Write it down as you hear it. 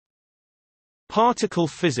Particle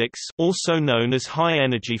physics, also known as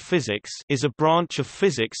high-energy physics, is a branch of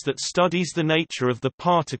physics that studies the nature of the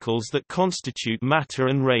particles that constitute matter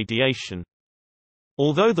and radiation.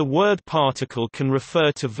 Although the word particle can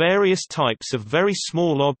refer to various types of very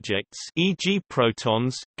small objects, e.g.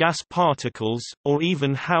 protons, gas particles, or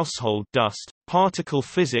even household dust, particle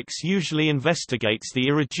physics usually investigates the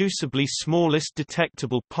irreducibly smallest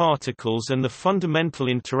detectable particles and the fundamental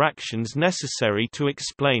interactions necessary to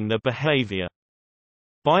explain their behavior.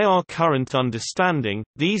 By our current understanding,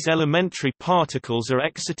 these elementary particles are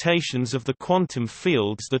excitations of the quantum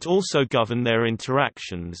fields that also govern their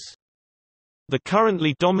interactions. The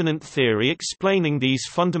currently dominant theory explaining these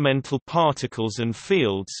fundamental particles and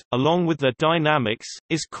fields, along with their dynamics,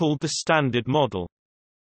 is called the Standard Model.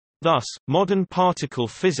 Thus, modern particle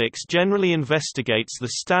physics generally investigates the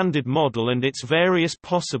Standard Model and its various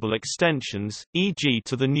possible extensions, e.g.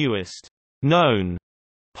 to the newest known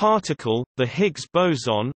particle, the Higgs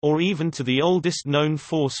boson, or even to the oldest known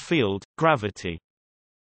force field, gravity.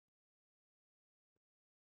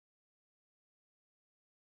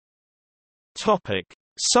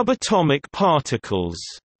 Subatomic particles.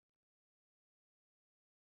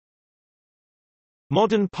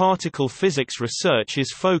 Modern particle physics research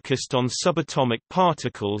is focused on subatomic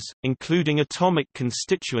particles, including atomic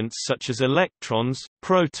constituents such as electrons,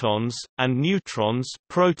 protons, and neutrons.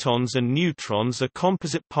 Protons and neutrons are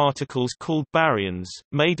composite particles called baryons,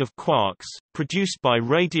 made of quarks, produced by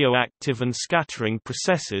radioactive and scattering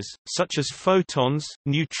processes, such as photons,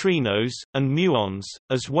 neutrinos, and muons,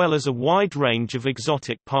 as well as a wide range of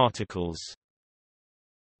exotic particles.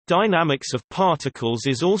 Dynamics of particles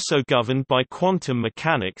is also governed by quantum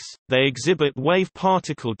mechanics. They exhibit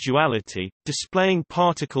wave-particle duality, displaying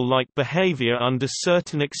particle-like behavior under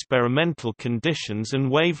certain experimental conditions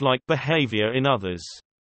and wave-like behavior in others.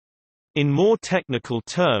 In more technical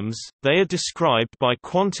terms, they are described by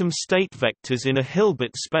quantum state vectors in a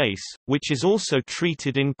Hilbert space, which is also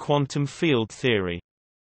treated in quantum field theory.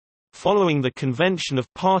 Following the convention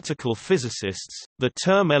of particle physicists, the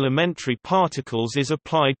term elementary particles is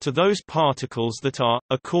applied to those particles that are,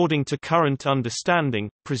 according to current understanding,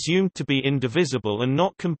 presumed to be indivisible and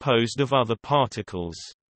not composed of other particles.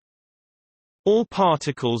 All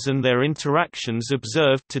particles and their interactions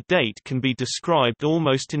observed to date can be described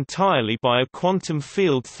almost entirely by a quantum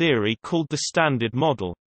field theory called the Standard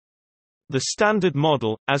Model. The Standard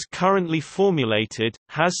Model, as currently formulated,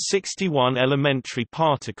 has 61 elementary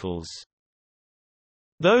particles.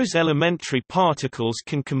 Those elementary particles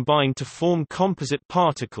can combine to form composite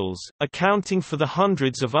particles, accounting for the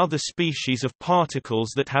hundreds of other species of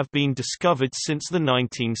particles that have been discovered since the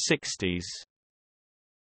 1960s.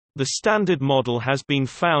 The Standard Model has been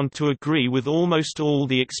found to agree with almost all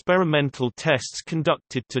the experimental tests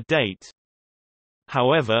conducted to date.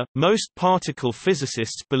 However, most particle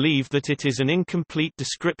physicists believe that it is an incomplete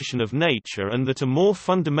description of nature and that a more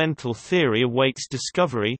fundamental theory awaits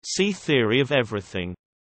discovery. See theory of everything.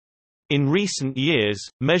 In recent years,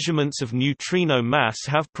 measurements of neutrino mass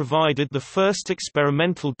have provided the first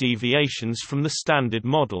experimental deviations from the Standard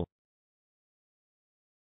Model.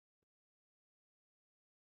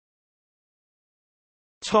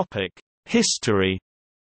 History.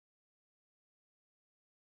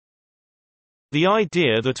 The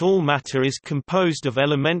idea that all matter is composed of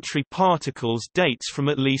elementary particles dates from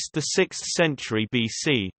at least the 6th century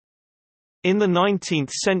BC. In the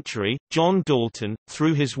 19th century, John Dalton,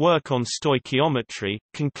 through his work on stoichiometry,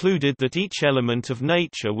 concluded that each element of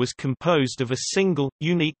nature was composed of a single,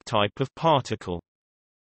 unique type of particle.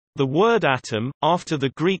 The word atom, after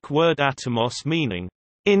the Greek word atomos meaning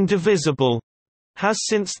indivisible, has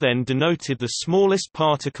since then denoted the smallest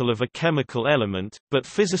particle of a chemical element, but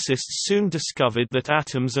physicists soon discovered that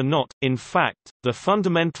atoms are not, in fact, the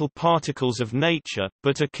fundamental particles of nature,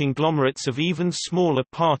 but are conglomerates of even smaller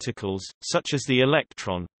particles, such as the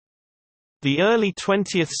electron. The early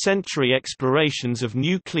 20th century explorations of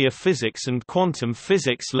nuclear physics and quantum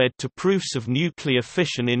physics led to proofs of nuclear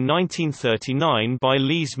fission in 1939 by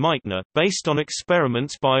Lise Meitner, based on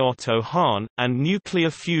experiments by Otto Hahn, and nuclear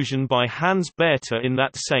fusion by Hans Bethe in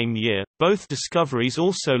that same year. Both discoveries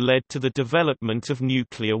also led to the development of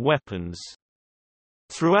nuclear weapons.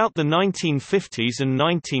 Throughout the 1950s and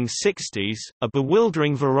 1960s, a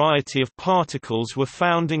bewildering variety of particles were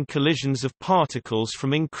found in collisions of particles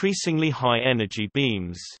from increasingly high-energy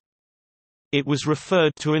beams. It was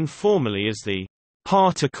referred to informally as the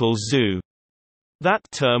particle zoo. That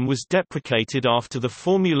term was deprecated after the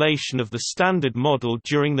formulation of the Standard Model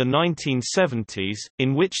during the 1970s,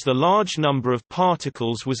 in which the large number of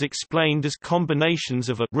particles was explained as combinations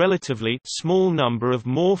of a relatively small number of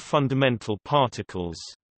more fundamental particles.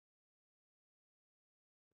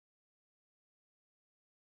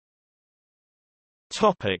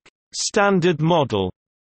 Topic: Standard model.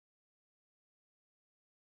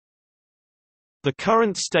 The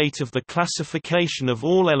current state of the classification of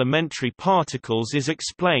all elementary particles is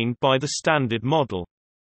explained by the Standard Model.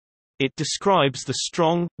 It describes the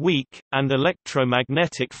strong, weak, and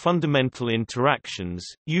electromagnetic fundamental interactions,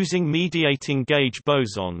 using mediating gauge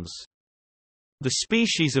bosons. The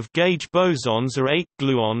species of gauge bosons are 8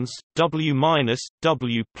 gluons, W-,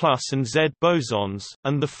 W+, and Z bosons,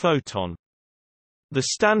 and the photon. The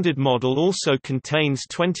Standard Model also contains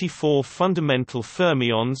 24 fundamental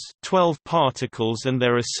fermions, 12 particles and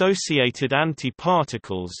their associated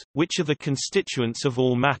antiparticles, which are the constituents of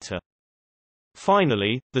all matter.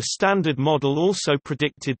 Finally, the Standard Model also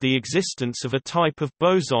predicted the existence of a type of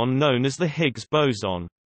boson known as the Higgs boson.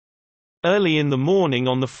 Early in the morning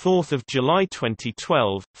on 4 July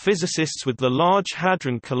 2012, physicists with the Large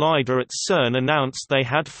Hadron Collider at CERN announced they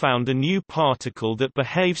had found a new particle that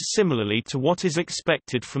behaves similarly to what is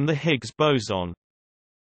expected from the Higgs boson.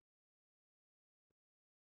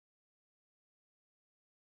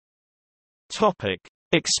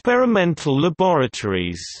 Experimental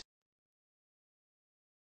laboratories.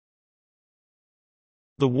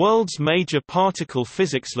 The world's major particle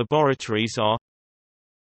physics laboratories are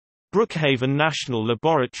Brookhaven National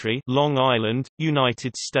Laboratory, Long Island,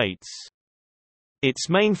 United States. Its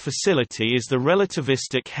main facility is the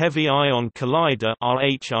Relativistic Heavy Ion Collider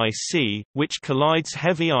 (RHIC), which collides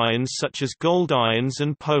heavy ions such as gold ions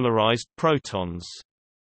and polarized protons.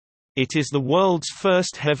 It is the world's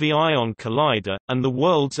first heavy ion collider, and the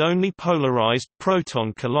world's only polarized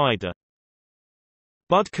proton collider.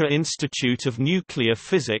 Budka Institute of Nuclear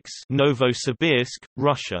Physics, Novosibirsk,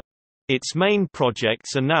 Russia. Its main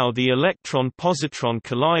projects are now the electron-positron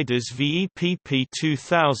colliders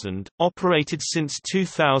VEPP-2000, operated since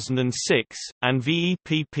 2006, and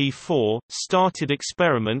VEPP-4, started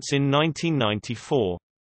experiments in 1994.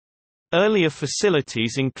 Earlier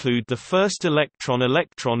facilities include the first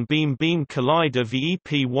electron-electron beam-beam collider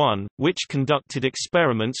VEP-1, which conducted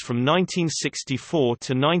experiments from 1964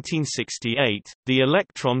 to 1968, the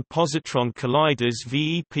electron-positron colliders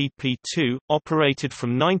VEPP-2, operated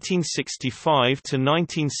from 1965 to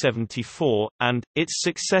 1974, and, its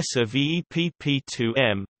successor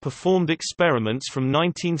VEPP-2M, performed experiments from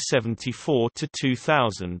 1974 to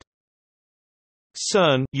 2000.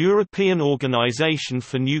 CERN, European Organization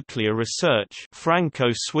for Nuclear Research,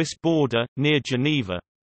 Franco-Swiss border, near Geneva.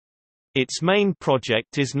 Its main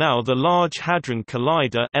project is now the Large Hadron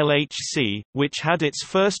Collider (LHC), which had its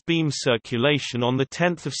first beam circulation on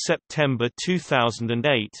 10 September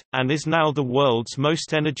 2008, and is now the world's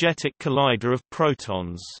most energetic collider of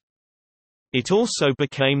protons. It also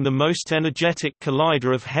became the most energetic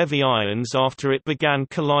collider of heavy ions after it began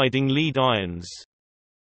colliding lead ions.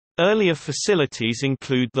 Earlier facilities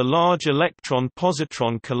include the Large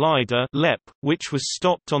Electron-Positron Collider (LEP), which was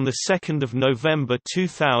stopped on 2 November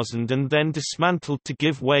 2000 and then dismantled to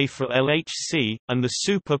give way for LHC, and the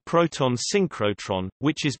Super Proton Synchrotron,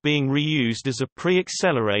 which is being reused as a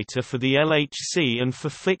pre-accelerator for the LHC and for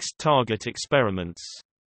fixed-target experiments.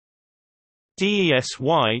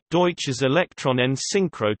 DESY, Deutsches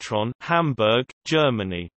Elektronensynchrotron, Hamburg,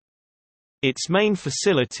 Germany. Its main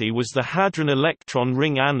facility was the Hadron Electron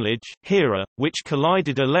Ring Anlage (HERA), which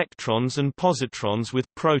collided electrons and positrons with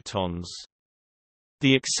protons.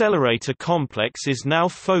 The accelerator complex is now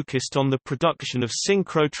focused on the production of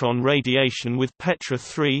synchrotron radiation with Petra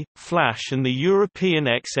 3, FLASH and the European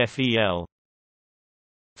XFEL.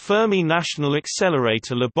 Fermi National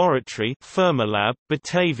Accelerator Laboratory Fermilab,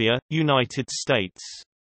 Batavia, United States.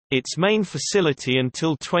 Its main facility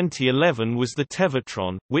until 2011 was the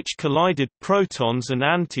Tevatron, which collided protons and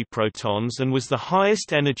antiprotons and was the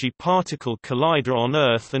highest energy particle collider on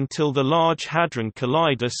Earth until the Large Hadron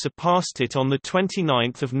Collider surpassed it on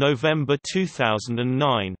 29 November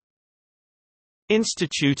 2009.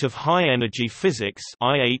 Institute of High Energy Physics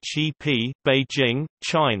 (IHEP), Beijing,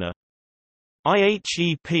 China.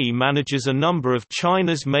 IHEP manages a number of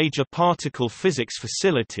China's major particle physics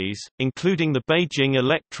facilities, including the Beijing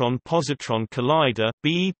Electron-Positron Collider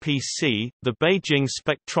 (BEPC), the Beijing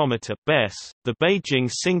Spectrometer (BES), the Beijing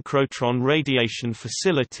Synchrotron Radiation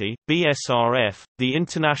Facility (BSRF), the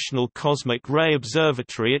International Cosmic Ray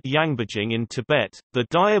Observatory at Yangbijing in Tibet, the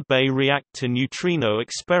Daya Bay Reactor Neutrino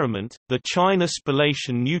Experiment, the China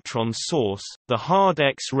Spallation Neutron Source, the Hard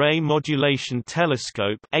X-ray Modulation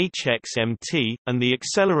Telescope (HXMT), and the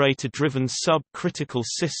Accelerator-Driven Sub-Critical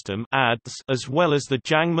System (ADS), as well as the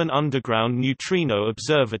Jiangmen Underground Neutrino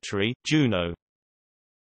Observatory (JUNO).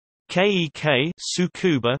 KEK,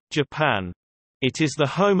 Tsukuba, Japan. It is the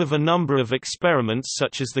home of a number of experiments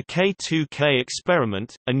such as the K2K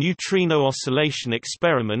experiment, a neutrino oscillation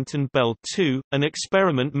experiment, and Bell 2, an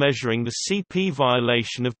experiment measuring the CP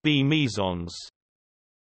violation of B mesons.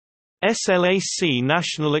 SLAC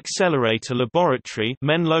National Accelerator Laboratory,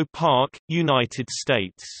 Menlo Park, United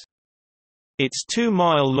States. Its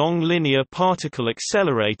 2-mile-long linear particle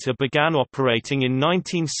accelerator began operating in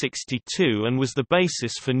 1962 and was the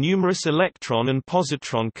basis for numerous electron and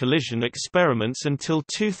positron collision experiments until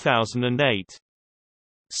 2008.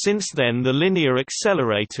 Since then, the linear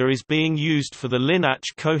accelerator is being used for the LINAC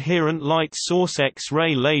coherent light source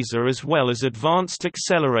X-ray laser as well as advanced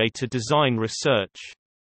accelerator design research.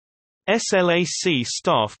 SLAC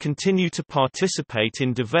staff continue to participate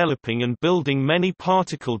in developing and building many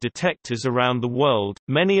particle detectors around the world.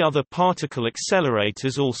 Many other particle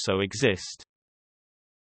accelerators also exist.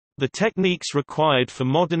 The techniques required for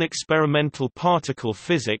modern experimental particle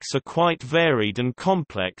physics are quite varied and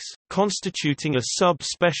complex, constituting a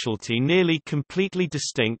sub-specialty nearly completely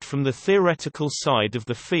distinct from the theoretical side of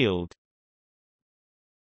the field.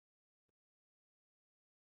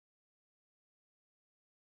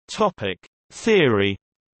 Topic: Theory.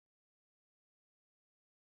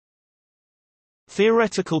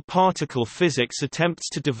 Theoretical particle physics attempts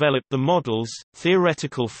to develop the models,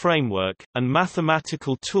 theoretical framework, and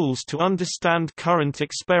mathematical tools to understand current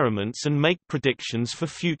experiments and make predictions for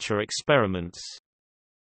future experiments.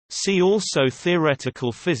 See also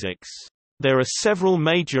theoretical physics. There are several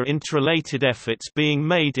major interrelated efforts being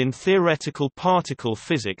made in theoretical particle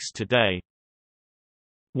physics today.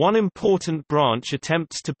 One important branch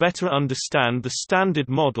attempts to better understand the Standard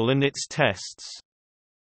Model and its tests.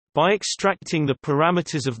 By extracting the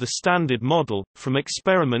parameters of the Standard Model, from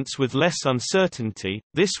experiments with less uncertainty,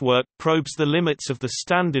 this work probes the limits of the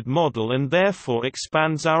Standard Model and therefore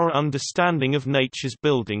expands our understanding of nature's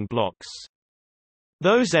building blocks.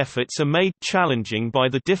 Those efforts are made challenging by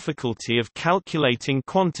the difficulty of calculating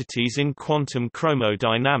quantities in quantum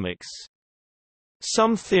chromodynamics.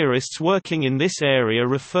 Some theorists working in this area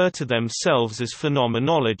refer to themselves as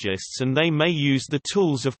phenomenologists, and they may use the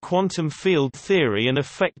tools of quantum field theory and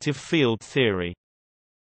effective field theory.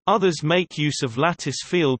 Others make use of lattice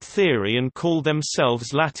field theory and call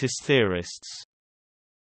themselves lattice theorists.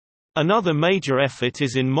 Another major effort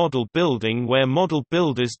is in model building, where model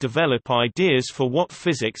builders develop ideas for what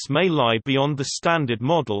physics may lie beyond the Standard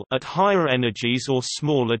Model at higher energies or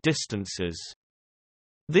smaller distances.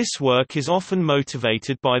 This work is often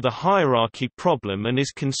motivated by the hierarchy problem and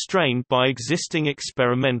is constrained by existing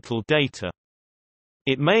experimental data.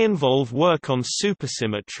 It may involve work on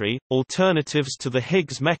supersymmetry, alternatives to the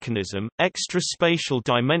Higgs mechanism, extra spatial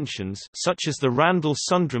dimensions such as the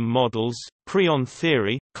Randall-Sundrum models, prion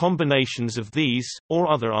theory, combinations of these, or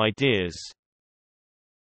other ideas.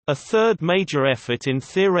 A third major effort in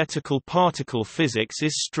theoretical particle physics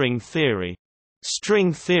is string theory.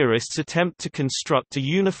 String theorists attempt to construct a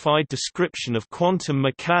unified description of quantum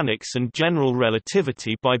mechanics and general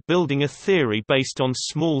relativity by building a theory based on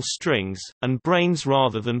small strings, and branes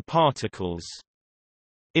rather than particles.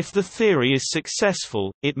 If the theory is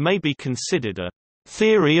successful, it may be considered a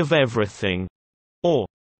theory of everything, or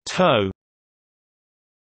TOE.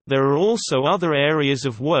 There are also other areas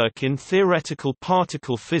of work in theoretical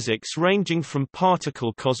particle physics ranging from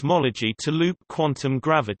particle cosmology to loop quantum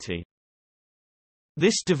gravity.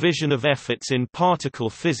 This division of efforts in particle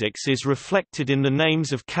physics is reflected in the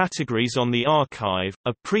names of categories on the archive: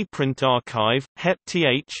 a preprint archive,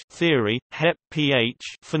 HEP-TH theory, HEP-PH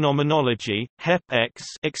phenomenology, HEP-X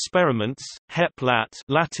experiments, HEP-LAT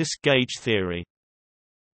lattice gauge theory.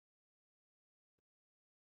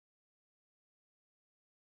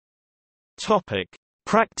 Topic: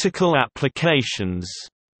 Practical applications.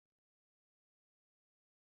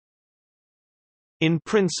 In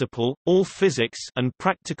principle, all physics and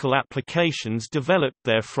practical applications developed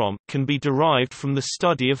therefrom can be derived from the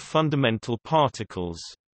study of fundamental particles.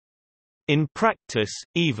 In practice,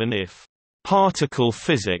 even if particle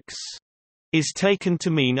physics is taken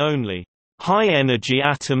to mean only high-energy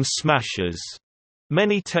atom smashers,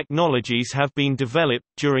 many technologies have been developed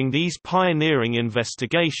during these pioneering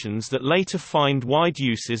investigations that later find wide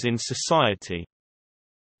uses in society.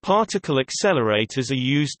 Particle accelerators are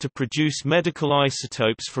used to produce medical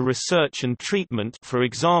isotopes for research and treatment, for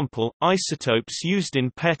example, isotopes used in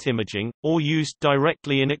PET imaging, or used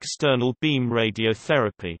directly in external beam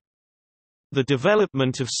radiotherapy. The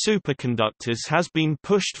development of superconductors has been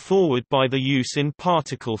pushed forward by the use in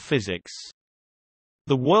particle physics.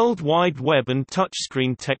 The World Wide Web and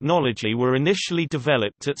touchscreen technology were initially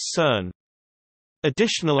developed at CERN.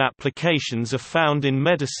 Additional applications are found in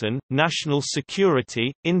medicine, national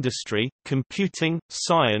security, industry, computing,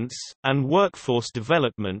 science, and workforce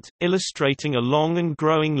development, illustrating a long and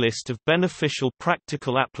growing list of beneficial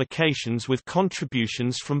practical applications with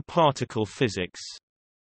contributions from particle physics.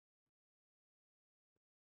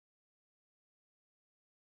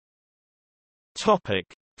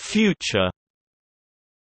 Future.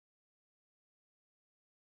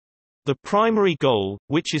 The primary goal,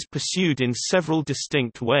 which is pursued in several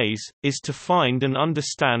distinct ways, is to find and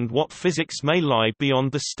understand what physics may lie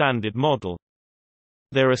beyond the Standard Model.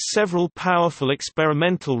 There are several powerful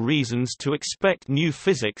experimental reasons to expect new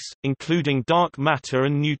physics, including dark matter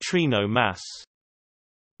and neutrino mass.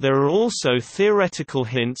 There are also theoretical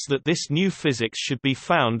hints that this new physics should be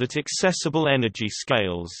found at accessible energy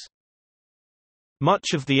scales.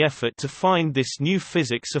 Much of the effort to find this new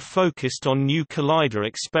physics are focused on new collider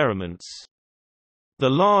experiments. The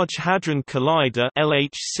Large Hadron Collider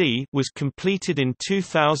 (LHC) was completed in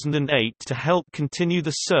 2008 to help continue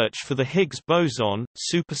the search for the Higgs boson,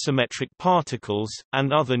 supersymmetric particles,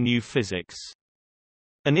 and other new physics.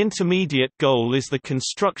 An intermediate goal is the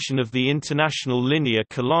construction of the International Linear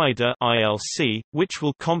Collider (ILC), which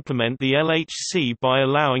will complement the LHC by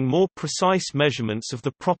allowing more precise measurements of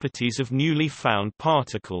the properties of newly found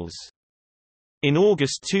particles. In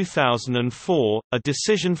August 2004, a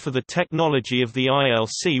decision for the technology of the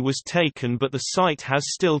ILC was taken, but the site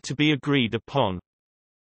has still to be agreed upon.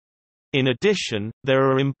 In addition,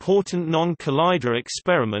 there are important non-collider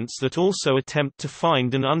experiments that also attempt to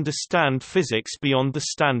find and understand physics beyond the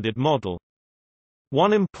Standard Model.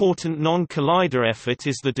 One important non-collider effort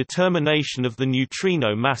is the determination of the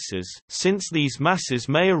neutrino masses, since these masses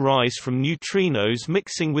may arise from neutrinos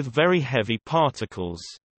mixing with very heavy particles.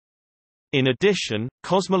 In addition,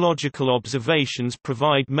 cosmological observations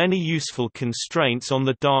provide many useful constraints on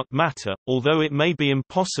the dark matter, although it may be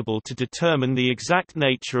impossible to determine the exact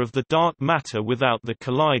nature of the dark matter without the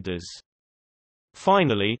colliders.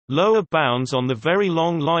 Finally, lower bounds on the very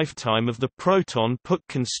long lifetime of the proton put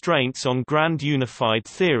constraints on grand unified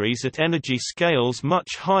theories at energy scales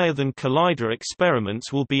much higher than collider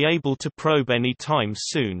experiments will be able to probe any time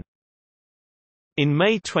soon. In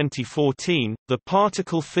May 2014, the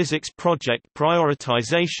Particle Physics Project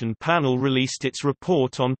Prioritization Panel released its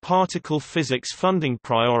report on particle physics funding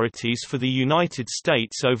priorities for the United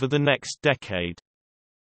States over the next decade.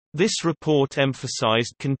 This report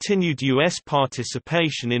emphasized continued U.S.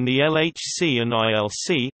 participation in the LHC and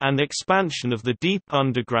ILC, and expansion of the Deep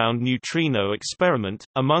Underground Neutrino Experiment,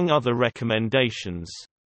 among other recommendations.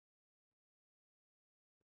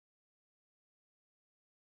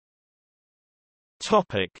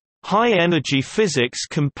 High-energy physics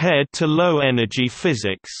compared to low-energy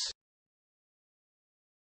physics.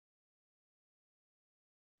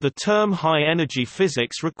 The term high-energy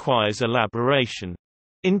physics requires elaboration.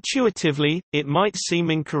 Intuitively, it might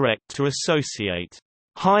seem incorrect to associate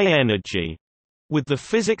high energy with the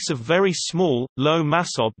physics of very small,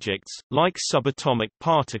 low-mass objects, like subatomic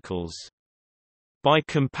particles. By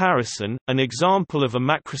comparison, an example of a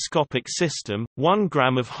macroscopic system, 1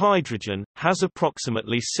 gram of hydrogen, has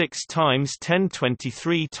approximately 6 times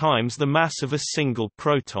 10^23 times the mass of a single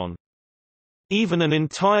proton. Even an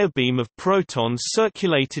entire beam of protons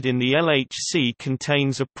circulated in the LHC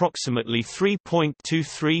contains approximately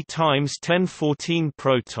 3.23 times 10^14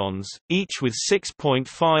 protons, each with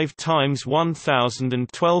 6.5 times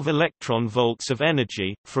 1012 electron volts of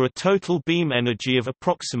energy, for a total beam energy of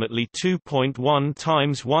approximately 2.1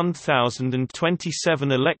 times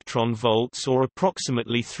 1027 electron volts, or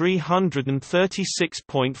approximately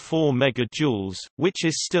 336.4 megajoules, which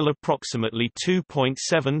is still approximately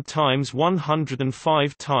 2.7 times 105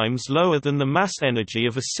 times lower than the mass energy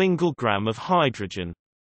of a single gram of hydrogen.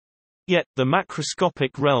 Yet, the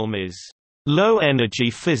macroscopic realm is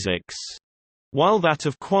low-energy physics, while that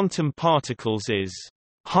of quantum particles is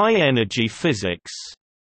high-energy physics.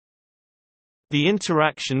 The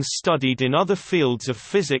interactions studied in other fields of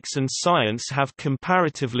physics and science have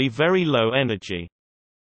comparatively very low energy.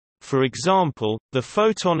 For example, the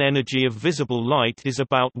photon energy of visible light is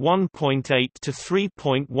about 1.8 to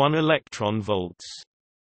 3.1 electron volts.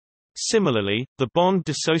 Similarly, the bond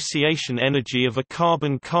dissociation energy of a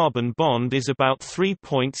carbon-carbon bond is about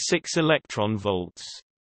 3.6 electron volts.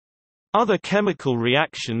 Other chemical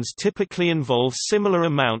reactions typically involve similar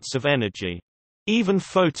amounts of energy. Even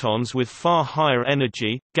photons with far higher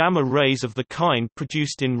energy, gamma rays of the kind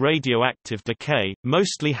produced in radioactive decay,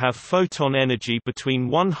 mostly have photon energy between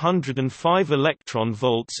 105 electron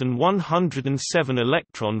volts and 107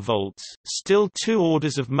 electron volts, still 2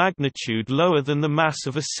 orders of magnitude lower than the mass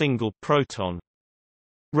of a single proton.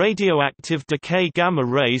 Radioactive decay gamma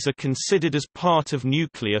rays are considered as part of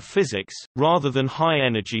nuclear physics, rather than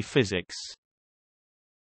high-energy physics.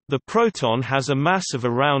 The proton has a mass of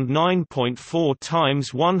around 9.4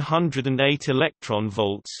 times 108 electron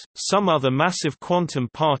volts. Some other massive quantum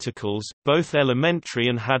particles, both elementary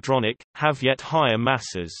and hadronic, have yet higher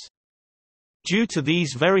masses. Due to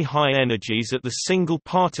these very high energies at the single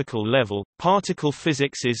particle level, particle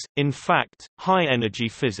physics is, in fact, high-energy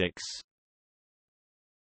physics.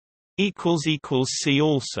 See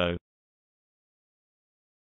also